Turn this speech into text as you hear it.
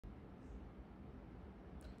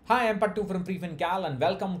Hi, I'm Pattu from freefincal and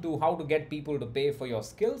welcome to how to get people to pay for your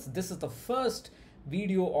skills. This is the first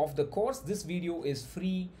video of the course. This video is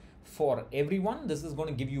free for everyone. This is going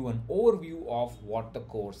to give you an overview of what the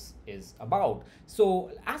course is about.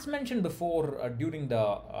 So as mentioned before during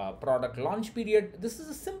the product launch period, this is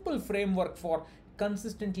a simple framework for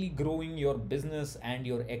consistently growing your business and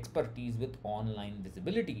your expertise with online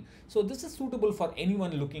visibility. So this is suitable for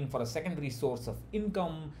anyone looking for a secondary source of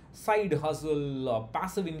income, side hustle,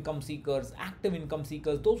 passive income seekers, active income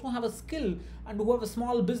seekers, those who have a skill and who have a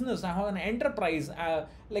small business, have an enterprise,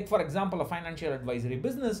 like for example a financial advisory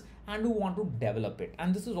business, and who want to develop it.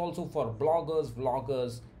 And this is also for bloggers,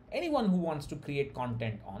 vloggers, anyone who wants to create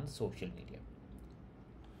content on social media.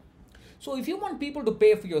 So if you want people to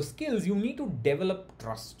pay for your skills, you need to develop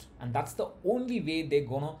trust. And that's the only way they're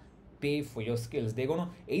gonna pay for your skills. They're gonna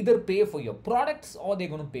either pay for your products or they're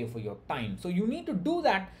gonna pay for your time. So you need to do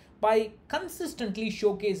that by consistently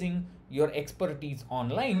showcasing your expertise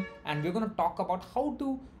online. And we're gonna talk about how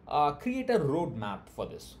to create a roadmap for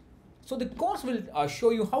this. So the course will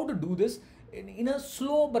show you how to do this in a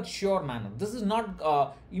slow but sure manner. This is not,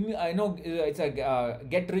 I know it's a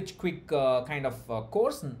get rich quick kind of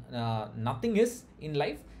course. Nothing is in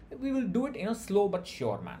life. We will do it in a slow but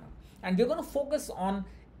sure manner. And we're going to focus on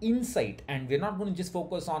insight, and we're not going to just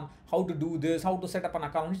focus on how to do this, how to set up an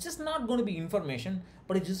account. It's just not going to be information,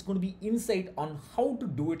 but it's just going to be insight on how to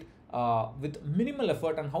do it with minimal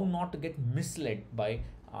effort and how not to get misled by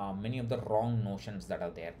many of the wrong notions that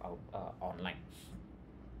are there out online.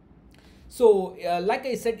 So, like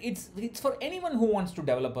I said, it's for anyone who wants to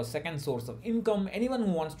develop a second source of income, anyone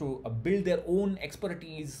who wants to build their own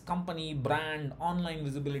expertise, company, brand, online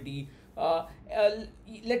visibility.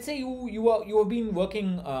 Let's say you have been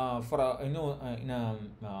working for a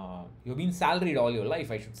you've been salaried all your life,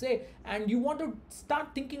 I should say, and you want to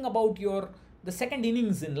start thinking about the second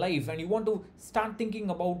innings in life, and you want to start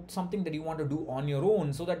thinking about something that you want to do on your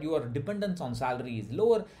own so that your dependence on salary is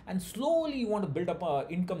lower, and slowly you want to build up a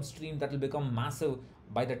income stream that will become massive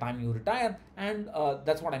by the time you retire. And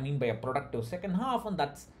that's what I mean by a productive second half. And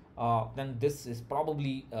that's then this is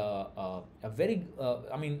probably a very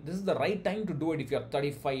this is the right time to do it. If you're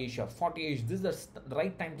 35ish or 40ish, this is the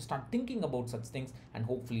right time to start thinking about such things, and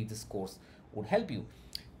hopefully this course would help you.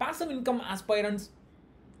 Passive income aspirants,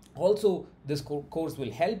 also this course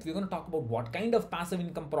will help. We're going to talk about what kind of passive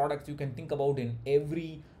income products you can think about in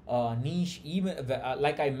every niche. Even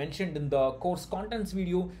like I mentioned in the course contents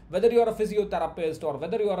video, whether you're a physiotherapist, or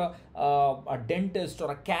whether you're a dentist,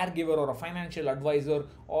 or a caregiver, or a financial advisor,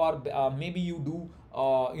 or maybe you do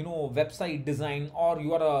website design, or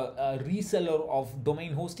you are a reseller of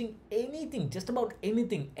domain hosting, anything, just about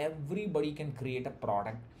anything, everybody can create a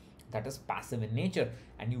product that is passive in nature.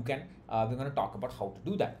 And you can we're going to talk about how to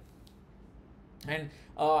do that. And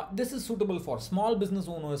this is suitable for small business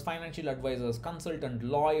owners, financial advisors, consultant,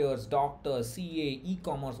 lawyers, doctors, CA,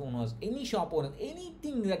 e-commerce owners, any shop owners,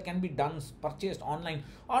 anything that can be done, purchased online.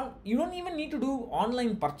 Or you don't even need to do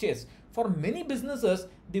online purchase. For many businesses,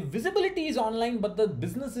 the visibility is online, but the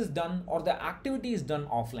business is done, or the activity is done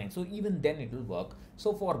offline. So even then it will work.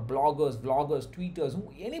 So for bloggers, vloggers, tweeters,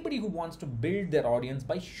 anybody who wants to build their audience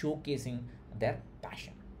by showcasing their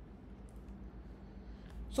passion.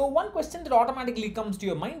 So one question that automatically comes to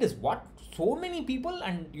your mind is, what, so many people,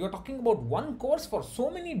 and you're talking about one course for so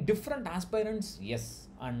many different aspirants? Yes,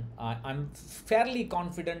 and I'm fairly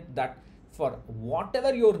confident that for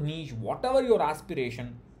whatever your niche, whatever your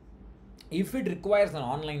aspiration, if it requires an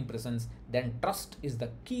online presence, then trust is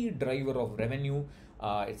the key driver of revenue.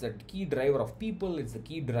 It's the key driver of people. It's the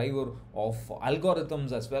key driver of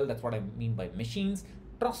algorithms as well. That's what I mean by machines.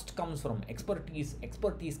 Trust comes from expertise.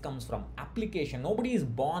 Expertise comes from application. Nobody is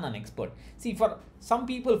born an expert. See, for some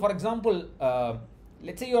people, for example,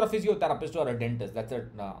 let's say you're a physiotherapist or a dentist,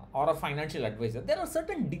 or a financial advisor. There are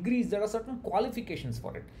certain degrees, there are certain qualifications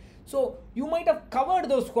for it. So you might have covered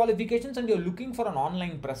those qualifications, and you're looking for an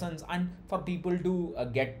online presence and for people to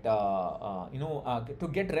get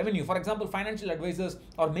revenue. For example, financial advisors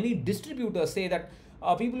or many distributors say that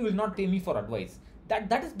people will not pay me for advice.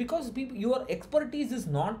 That is because your expertise is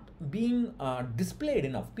not being displayed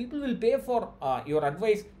enough. People will pay for your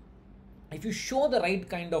advice if you show the right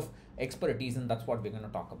kind of expertise, and that's what we're going to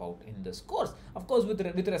talk about in this course. Of course, with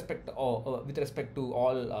respect to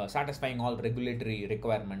all satisfying all regulatory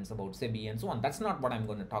requirements about SEBI and so on. That's not what I'm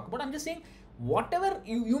going to talk about. I'm just saying, whatever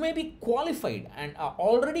you may be qualified, and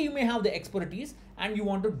already you may have the expertise, and you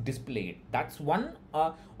want to display it. That's one.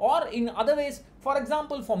 Or in other ways, for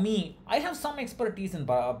example, for me, I have some expertise in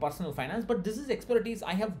personal finance, but this is expertise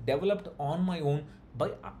I have developed on my own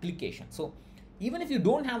by application. So Even if you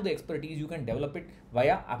don't have the expertise, you can develop it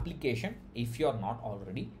via application if you're not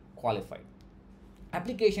already qualified.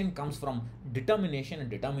 Application comes from determination, and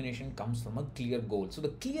determination comes from a clear goal. So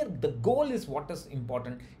the goal is what is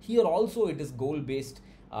important here. Also, it is goal based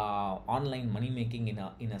online money making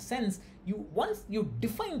in a sense. Once you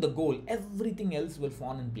define the goal, everything else will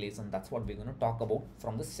fall in place, and that's what we're going to talk about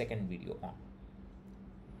from the second video on.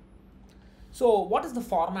 So what is the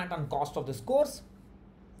format and cost of this course?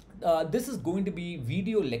 This is going to be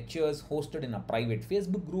video lectures hosted in a private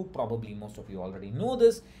Facebook group. Probably most of you already know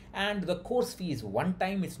this. And the course fee is one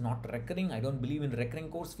time. It's not recurring. I don't believe in recurring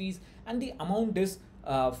course fees. And the amount is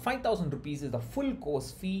 5,000 rupees is the full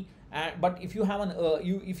course fee. But if you have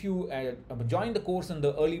if you join the course in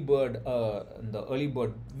the early bird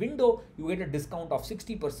window, you get a discount of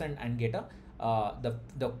 60% and get a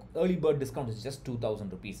the early bird discount is just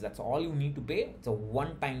 2,000 rupees. That's all you need to pay. It's a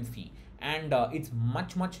one-time fee, and it's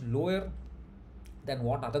much lower than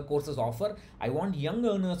what other courses offer. I want young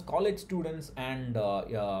earners, college students, and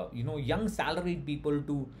young salaried people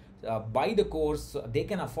to buy the course. They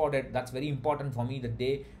can afford it. That's very important for me that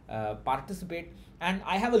they participate. And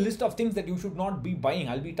I have a list of things that you should not be buying.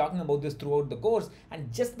 I'll be talking about this throughout the course,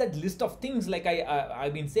 and just that list of things, like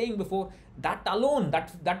I've been saying before, that alone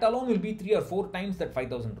will be 3 or 4 times that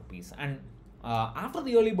 5,000 rupees. And after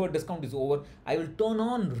the early bird discount is over, I will turn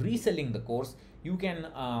on reselling the course. You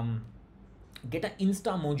can get an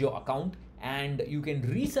InstaMojo account, and you can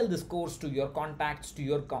resell this course to your contacts, to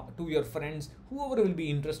your friends, whoever will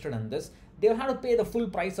be interested in this. They'll have to pay the full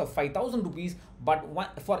price of 5,000 rupees, but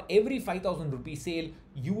for every 5,000 rupee sale,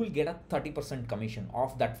 you will get a 30% commission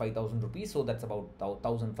of that 5,000 rupees. So that's about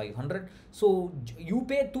 1,500. So you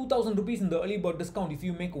pay 2,000 rupees in the early bird discount. If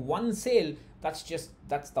you make one sale, that's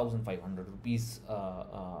 1,500 rupees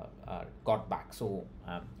got back. So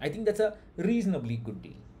I think that's a reasonably good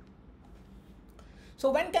deal. So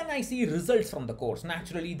when can I see results from the course?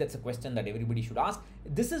 Naturally, that's a question that everybody should ask.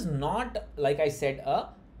 This is not, like I said, a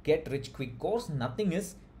get rich quick course. Nothing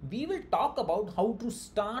is. We will talk about how to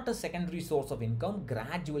start a secondary source of income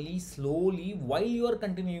gradually, slowly, while you are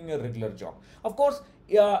continuing a regular job. Of course,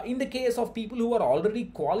 in the case of people who are already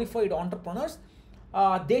qualified entrepreneurs,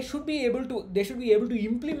 they should be able to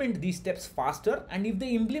implement these steps faster. And if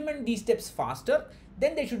they implement these steps faster,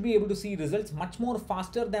 then they should be able to see results much more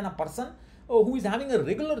faster than a person who is having a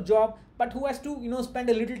regular job, but who has to spend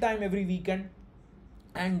a little time every weekend,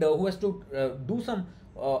 and who has to do some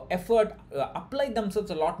effort, apply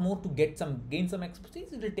themselves a lot more to gain some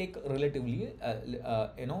expertise. It will take relatively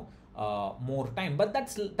more time, but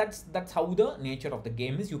that's how the nature of the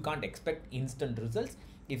game is. You can't expect instant results.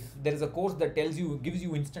 If there is a course that gives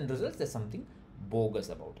you instant results, there's something bogus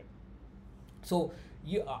about it. So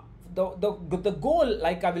the goal,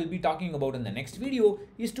 like I will be talking about in the next video,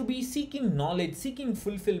 is to be seeking knowledge, seeking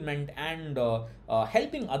fulfillment, and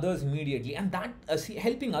helping others immediately. And that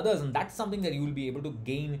helping others, and that's something that you will be able to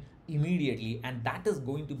gain immediately, and that is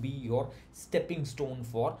going to be your stepping stone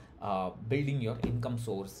for building your income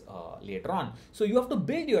source later on. So you have to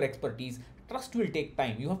build your expertise. Trust will take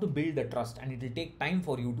time. You have to build the trust, and it will take time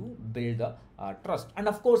for you to build the trust. And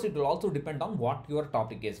of course, it will also depend on what your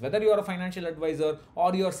topic is. Whether you are a financial advisor,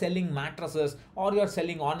 or you are selling mattresses, or you are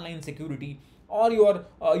selling online security, or you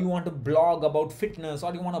want to blog about fitness,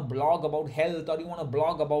 or you want to blog about health, or you want to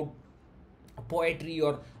blog about poetry,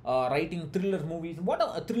 or writing thriller movies,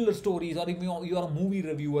 thriller stories, or if you are a movie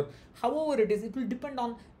reviewer. However it is, it will depend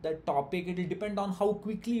on the topic. It will depend on how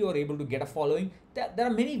quickly you are able to get a following. There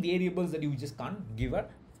are many variables that you just can't give a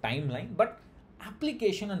timeline, but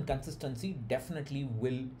application and consistency definitely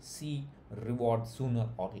will see reward sooner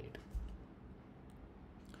or later.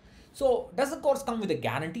 So does the course come with a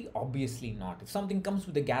guarantee? Obviously not. If something comes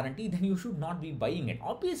with a guarantee, then you should not be buying it.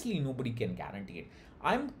 Obviously nobody can guarantee it.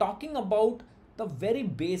 I'm talking about the very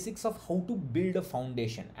basics of how to build a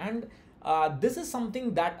foundation, and this is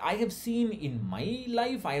something that I have seen in my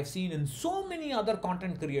life. I have seen in so many other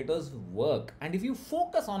content creators work. And if you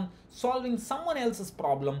focus on solving someone else's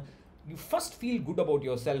problem, you first feel good about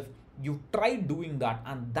yourself. You try doing that,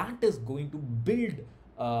 and that is going to build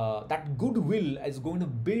that goodwill is going to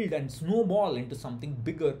build and snowball into something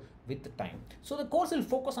bigger with the time. So the course will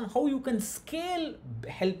focus on how you can scale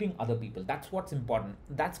helping other people. That's what's important.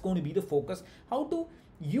 That's going to be the focus. How to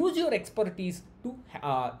use your expertise to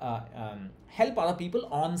help other people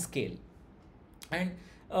on scale. And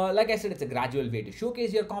like I said, it's a gradual way to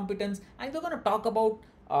showcase your competence. And we're going to talk about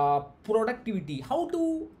productivity, how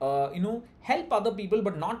to help other people,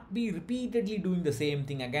 but not be repeatedly doing the same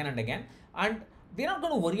thing again and again. And we're not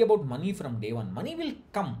going to worry about money from day one. Money will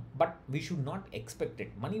come, but we should not expect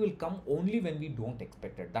it. Money will come only when we don't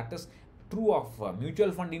expect it. That is true of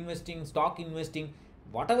mutual fund investing, stock investing,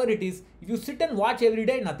 whatever it is. If you sit and watch every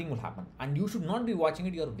day, nothing will happen, and you should not be watching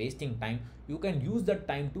it. You're wasting time. You can use that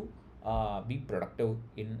time to be productive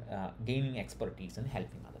in gaining expertise and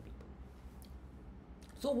helping other people.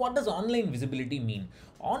 So what does online visibility mean?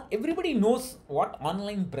 Everybody knows what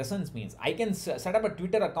online presence means. I can set up a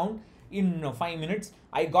Twitter account in 5 minutes.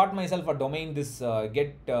 I got myself a domain, this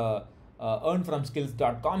get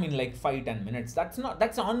earnfromskills.com, in like 5-10 minutes.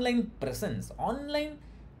 That's online presence. Online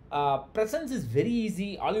presence is very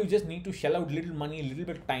easy. All you just need to shell out little money, little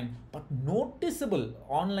bit of time. But noticeable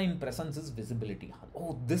online presence is visibility.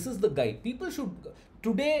 Oh, this is the guy. People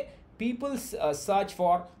search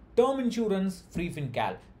for term insurance,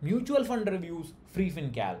 freefincal; mutual fund reviews,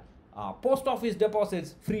 freefincal; post office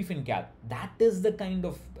deposits, freefincal. That is the kind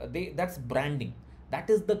of that's branding. That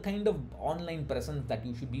is the kind of online presence that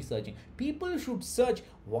you should be searching. People should search,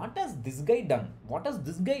 what has this guy done? What has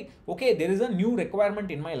this guy, okay, there is a new requirement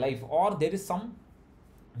in my life, or there is some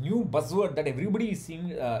new buzzword that everybody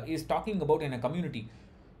is talking about in a community.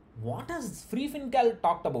 What has freefincal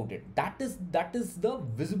talked about it? That is the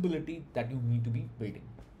visibility that you need to be building.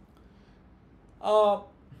 Of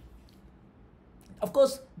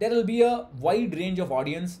course, there will be a wide range of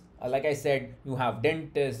audience. Like I said, you have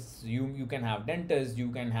dentists, you can have dentists,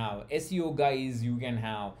 you can have SEO guys, you can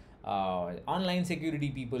have online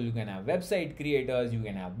security people, you can have website creators, you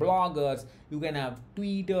can have bloggers, you can have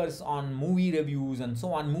tweeters on movie reviews and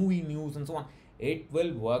so on, movie news and so on. It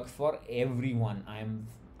will work for everyone. I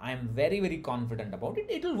am very, very confident about it.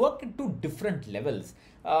 It will work to different levels.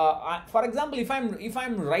 For example, if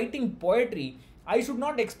I'm writing poetry, I should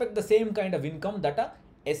not expect the same kind of income that a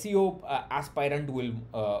SEO aspirant will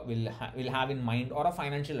have in mind, or a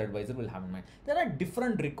financial advisor will have in mind. There are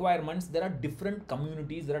different requirements, there are different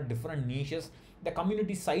communities, there are different niches. The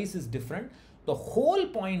community size is different. The whole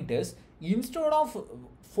point is, instead of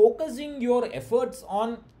focusing your efforts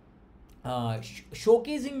on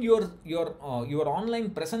showcasing your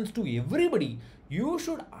online presence to everybody, you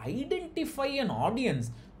should identify an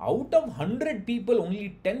audience. Out of 100 people,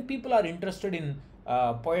 only 10 people are interested in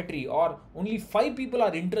poetry, or only 5 people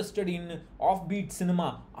are interested in offbeat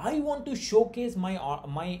cinema. I want to showcase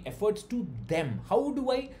my efforts to them. How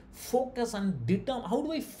do I focus and determine? How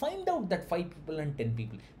do I find out that 5 people and 10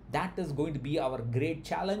 people? That is going to be our great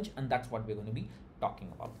challenge, and that's what we're going to be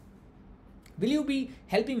talking about. Will you be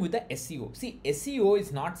helping with the SEO? See, SEO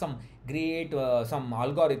is not some great some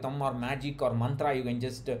algorithm or magic or mantra. You can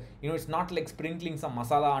just it's not like sprinkling some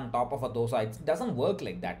masala on top of a dosa. It doesn't work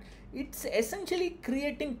like that. It's essentially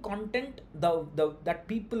creating content that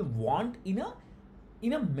people want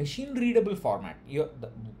in a machine readable format.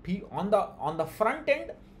 On the front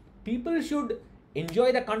end, people should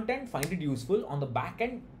enjoy the content, find it useful. On the back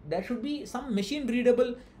end, there should be some machine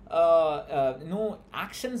readable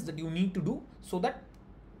actions that you need to do, so that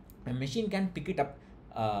a machine can pick it up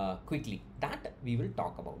quickly. That we will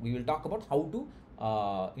talk about. We will talk about how to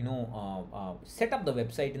set up the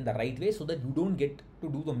website in the right way, so that you don't get to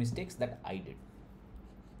do the mistakes that I did.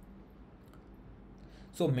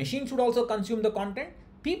 So machine should also consume the content.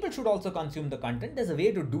 People should also consume the content. There's a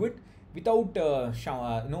way to do it without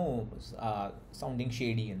sounding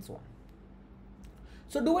shady and so on.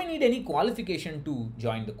 So do I need any qualification to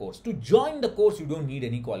join the course? To join the course, you don't need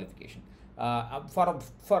any qualification.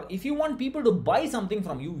 For if you want people to buy something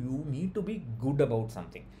from you, you need to be good about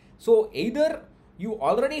something. So either you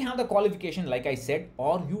already have the qualification, like I said,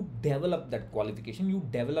 or you develop that qualification, you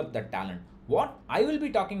develop that talent. What I will be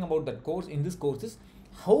talking about in this course is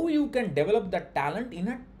how you can develop that talent in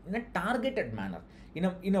a targeted manner,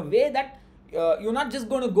 in a way that you're not just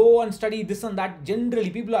going to go and study this and that. Generally,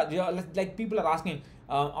 people are asking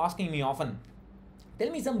me often,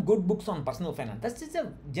 tell me some good books on personal finance. That's just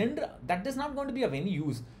a general, that is not going to be of any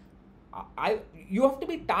use. You have to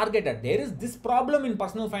be targeted. There is this problem in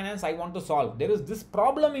personal finance I want to solve. There is this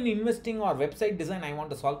problem in investing or website design I want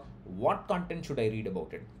to solve. What content should I read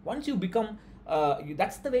about it? Once you become,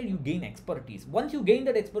 that's the way you gain expertise. Once you gain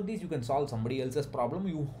that expertise, you can solve somebody else's problem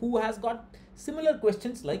who has got similar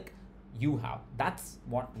questions like you have. That's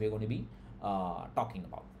what we're going to be talking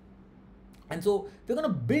about. And so we're going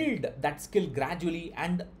to build that skill gradually.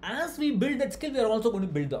 And as we build that skill, we are also going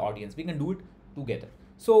to build the audience. We can do it together.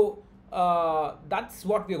 So that's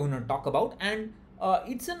what we're going to talk about. And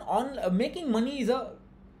making money is a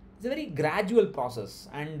very gradual process.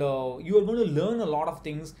 And you are going to learn a lot of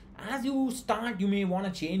things. As you start, you may want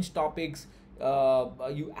to change topics.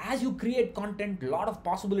 As you create content, a lot of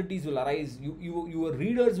possibilities will arise. Your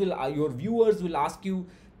viewers will ask you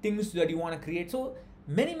things that you want to create. So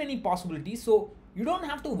many possibilities. So you don't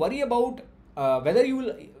have to worry about whether you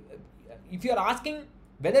will, if you're asking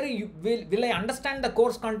whether you will I understand the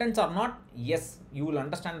course contents or not, yes, you will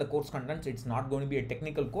understand the course contents. It's not going to be a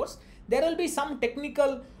technical course. There will be some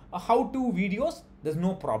technical how-to videos. There's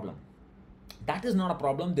no problem. That is not a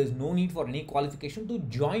problem. There's no need for any qualification to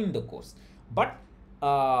join the course. But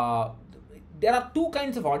there are two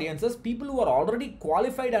kinds of audiences: people who are already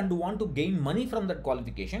qualified and who want to gain money from that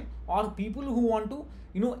qualification, or people who want to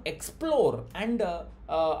explore and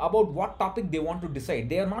about what topic they want to decide.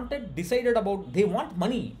 They are not yet decided about, they want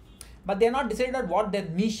money, but they are not decided what their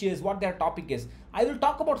niche is, what their topic is. I will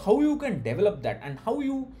talk about how you can develop that and how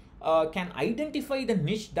you can identify the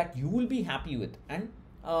niche that you will be happy with, and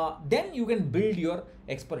then you can build your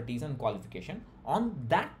expertise and qualification on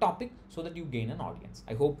that topic so that you gain an audience.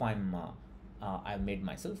 I hope I've made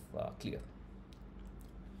myself clear.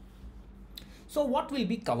 So what will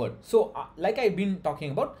be covered? So like I've been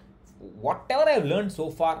talking about, whatever I've learned so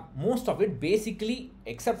far, most of it basically,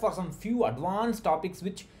 except for some few advanced topics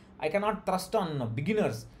which I cannot trust on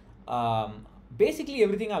beginners, basically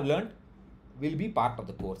everything I've learned will be part of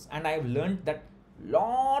the course. And I've learned that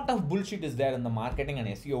lot of bullshit is there in the marketing and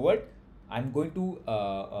SEO world. I'm going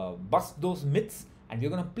to bust those myths, and we're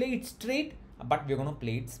going to play it straight, but we're going to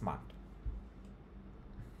play it smart.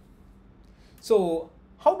 So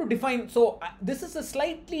how to define? So this is a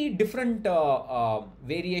slightly different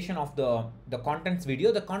variation of the contents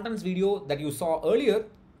video. The contents video that you saw earlier,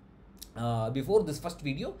 before this first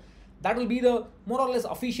video, that will be the more or less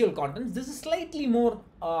official contents. This is slightly more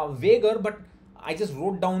vaguer, but I just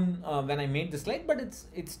wrote down when I made the slide, but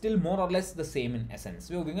it's still more or less the same in essence.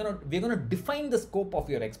 So we're gonna define the scope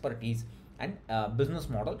of your expertise and business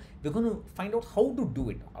model. We're going to find out how to do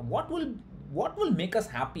it. What will make us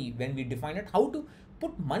happy when we define it? How to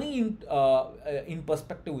put money in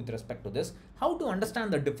perspective with respect to this? How to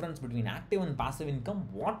understand the difference between active and passive income?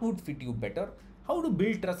 What would fit you better? How to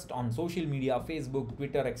build trust on social media, Facebook,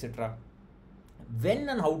 Twitter, etc. When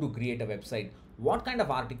and how to create a website? What kind of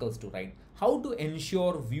articles to write? How to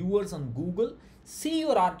ensure viewers on Google see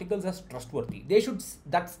your articles as trustworthy? They should.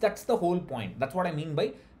 That's the whole point. That's what I mean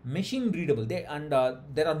by machine readable. There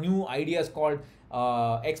are new ideas called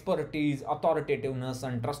expertise, authoritativeness,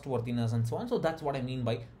 and trustworthiness, and so on. So that's what I mean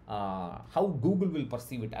by how Google will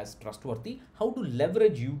perceive it as trustworthy. How to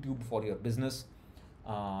leverage YouTube for your business.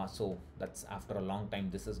 So that's after a long time.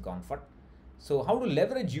 This has gone for. So how to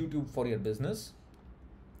leverage YouTube for your business.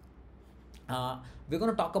 We're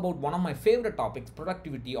going to talk about one of my favorite topics: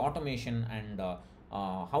 productivity, automation, and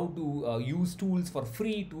how to use tools for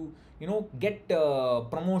free to get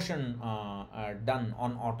promotion done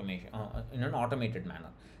on automation in an automated manner.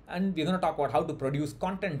 And we're going to talk about how to produce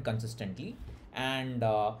content consistently. And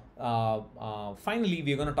finally,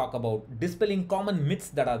 we're going to talk about dispelling common myths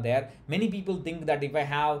that are there. Many people think that if I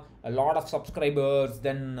have a lot of subscribers,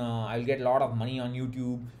 then I'll get a lot of money on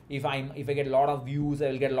YouTube. If I get a lot of views,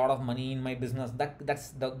 I will get a lot of money in my business.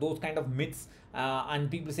 That's those kind of myths. And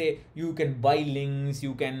people say you can buy links,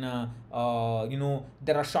 you can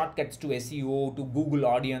there are shortcuts to SEO, to Google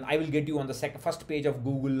audience. I will get you on the first page of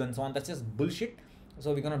Google and so on. That's just bullshit.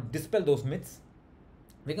 So we're going to dispel those myths.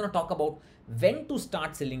 We're going to talk about when to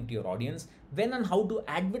start selling to your audience, when and how to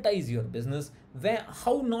advertise your business,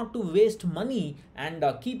 how not to waste money and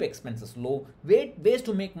keep expenses low, ways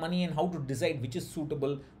to make money and how to decide which is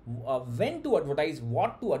suitable, when to advertise,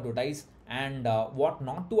 what to advertise, and what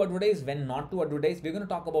not to advertise, when not to advertise. We're going to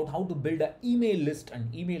talk about how to build an email list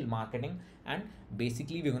and email marketing, and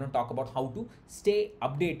basically we're going to talk about how to stay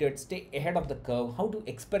updated, stay ahead of the curve, how to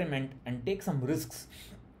experiment and take some risks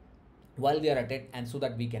while we are at it, and so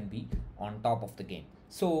that we can be on top of the game.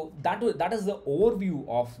 So that is the overview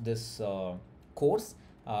of this course,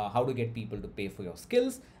 how to get people to pay for your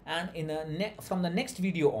skills. And from the next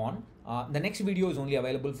video on, the next video is only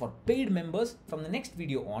available for paid members. From the next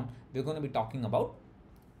video on, we're going to be talking about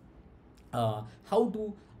how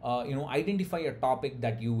to identify a topic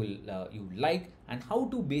that you like, and how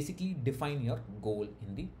to basically define your goal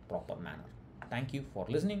in the proper manner. Thank you for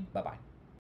listening. Bye bye.